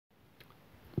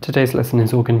Today's lesson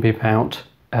is all going to be about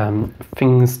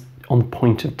things on the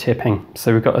point of tipping.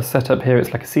 So we've got a setup here,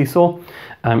 it's like a seesaw.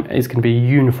 It's going to be a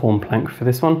uniform plank for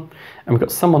this one. And we've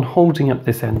got someone holding up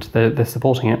this end, they're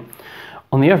supporting it.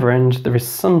 On the other end, there is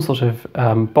some sort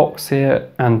of box here,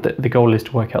 and the goal is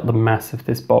to work out the mass of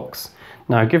this box.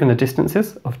 Now, given the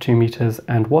distances of 2 meters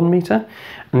and 1 meter,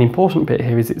 and the important bit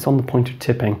here is it's on the point of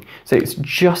tipping. So it's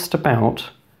just about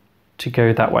to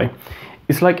go that way.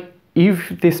 It's like if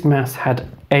this mass had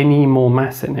any more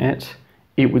mass in it,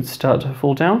 it would start to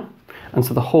fall down, and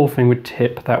so the whole thing would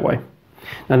tip that way.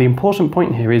 Now, the important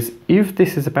point here is if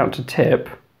this is about to tip,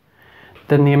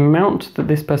 then the amount that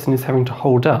this person is having to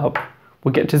hold up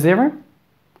will get to 0.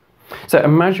 So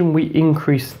imagine we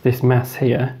increase this mass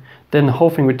here, then the whole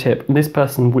thing would tip, and this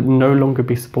person would no longer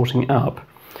be supporting up,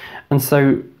 and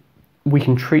so we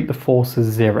can treat the force as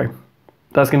 0.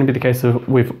 That's going to be the case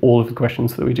with all of the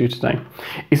questions that we do today.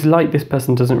 It's like this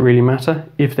person doesn't really matter.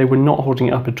 If they were not holding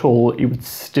it up at all, it would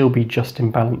still be just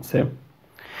in balance here.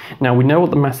 Now, we know what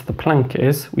the mass of the plank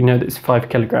is. We know that it's 5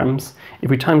 kilograms. If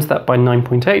we times that by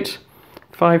 9.8,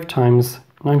 5 times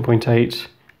 9.8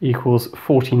 equals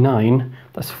 49.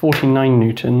 That's 49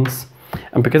 newtons.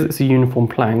 And because it's a uniform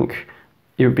plank,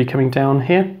 it would be coming down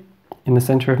here in the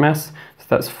center of mass. So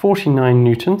that's 49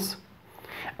 newtons.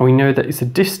 And we know that it's a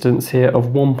distance here of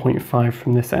 1.5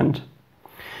 from this end.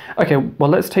 Okay, well,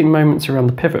 let's take moments around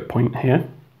the pivot point here.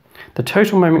 The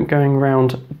total moment going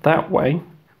around that way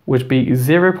would be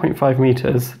 0.5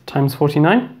 meters times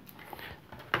 49.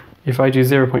 If I do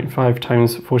 0.5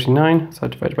 times 49, so I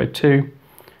divide by 2,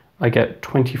 I get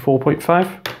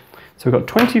 24.5. So we've got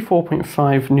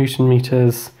 24.5 Newton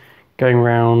meters going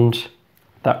around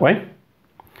that way.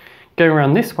 Going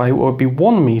around this way would be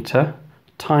 1 meter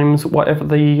times whatever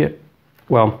the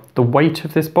weight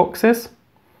of this box is.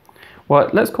 Well,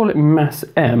 let's call it mass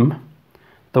m.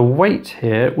 The weight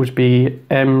here would be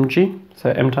mg,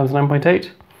 so m times 9.8.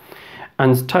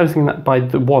 And timesing that by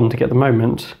the 1 to get the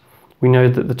moment, we know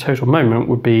that the total moment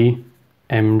would be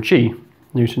mg,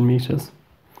 Newton meters,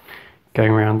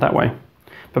 going around that way.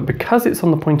 But because it's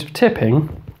on the point of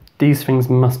tipping, these things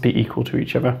must be equal to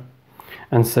each other.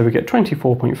 And so we get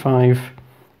 24.5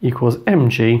 equals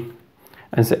mg,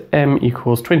 and so m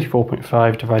equals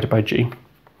 24.5 divided by g.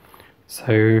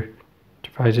 So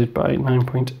divided by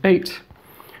 9.8,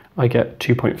 I get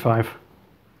 2.5.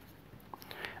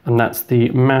 And that's the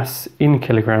mass in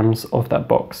kilograms of that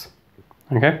box.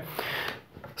 Okay?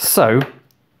 So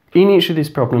in each of these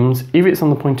problems, if it's on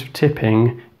the point of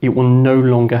tipping, it will no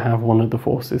longer have one of the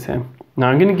forces here. Now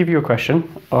I'm going to give you a question.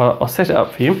 I'll set it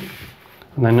up for you,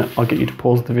 and then I'll get you to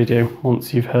pause the video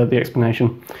once you've heard the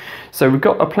explanation. So we've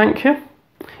got a plank here.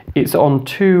 It's on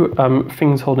 2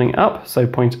 things holding it up, so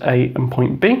point A and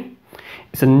point B.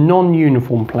 It's a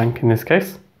non-uniform plank in this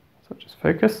case, so just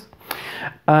focus.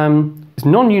 It's a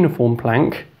non-uniform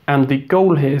plank, and the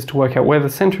goal here is to work out where the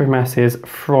centre of mass is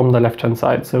from the left-hand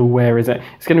side. So where is it?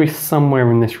 It's going to be somewhere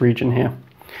in this region here.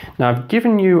 Now I've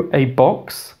given you a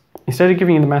box. Instead of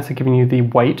giving you the mass, I've given you the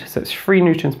weight, so it's 3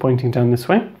 newtons pointing down this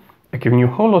way. I've given you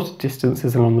a whole lot of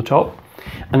distances along the top,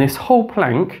 and this whole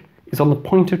plank is on the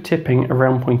point of tipping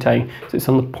around point A. So it's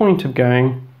on the point of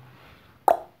going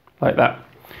like that.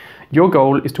 Your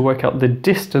goal is to work out the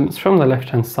distance from the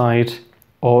left-hand side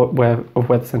of where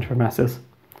the centre of mass is.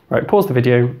 Right, pause the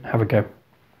video, have a go.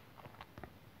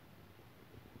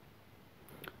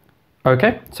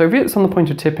 Okay, so if it's on the point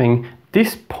of tipping,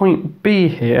 this point B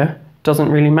here doesn't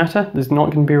really matter. There's not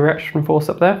going to be a reaction force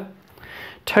up there.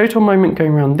 Total moment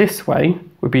going around this way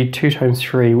would be 2 times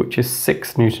 3, which is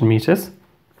 6 Newton meters.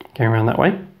 Going around that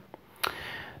way.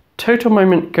 Total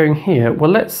moment going here,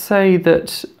 well, let's say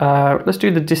that, let's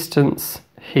do the distance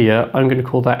here. I'm going to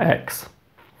call that x.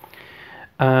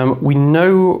 We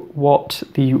know what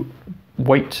the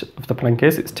weight of the plank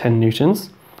is. It's 10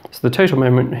 newtons. So the total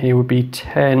moment here would be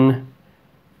 10x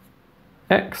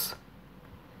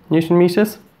Newton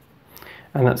meters.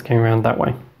 And that's going around that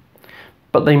way.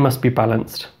 But they must be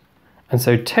balanced. And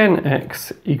so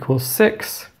 10x equals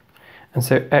 6. And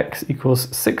so x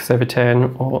equals 6 over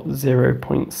 10, or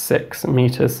 0.6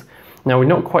 meters. Now we're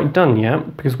not quite done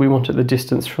yet, because we wanted the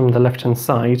distance from the left-hand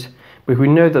side. But if we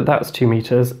know that that's 2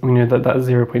 meters, we know that that's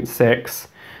 0.6,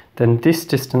 then this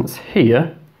distance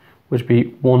here would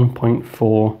be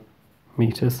 1.4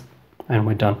 meters, and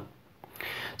we're done.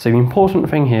 So the important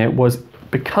thing here was,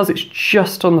 because it's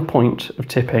just on the point of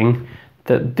tipping,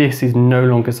 that this is no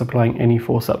longer supplying any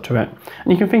force up to it.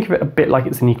 And you can think of it a bit like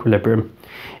it's in equilibrium.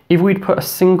 If we'd put a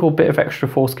single bit of extra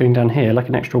force going down here, like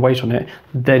an extra weight on it,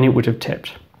 then it would have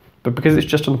tipped. But because it's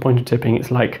just on the point of tipping, it's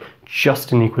like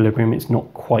just in equilibrium, it's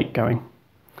not quite going.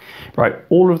 Right,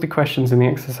 all of the questions in the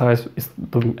exercise is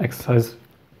the exercise,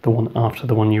 the one after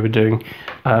the one you were doing,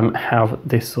 have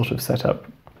this sort of setup.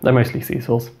 They're mostly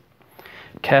seesaws.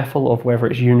 Careful of whether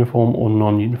it's uniform or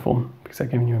non-uniform, because they're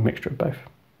giving you a mixture of both.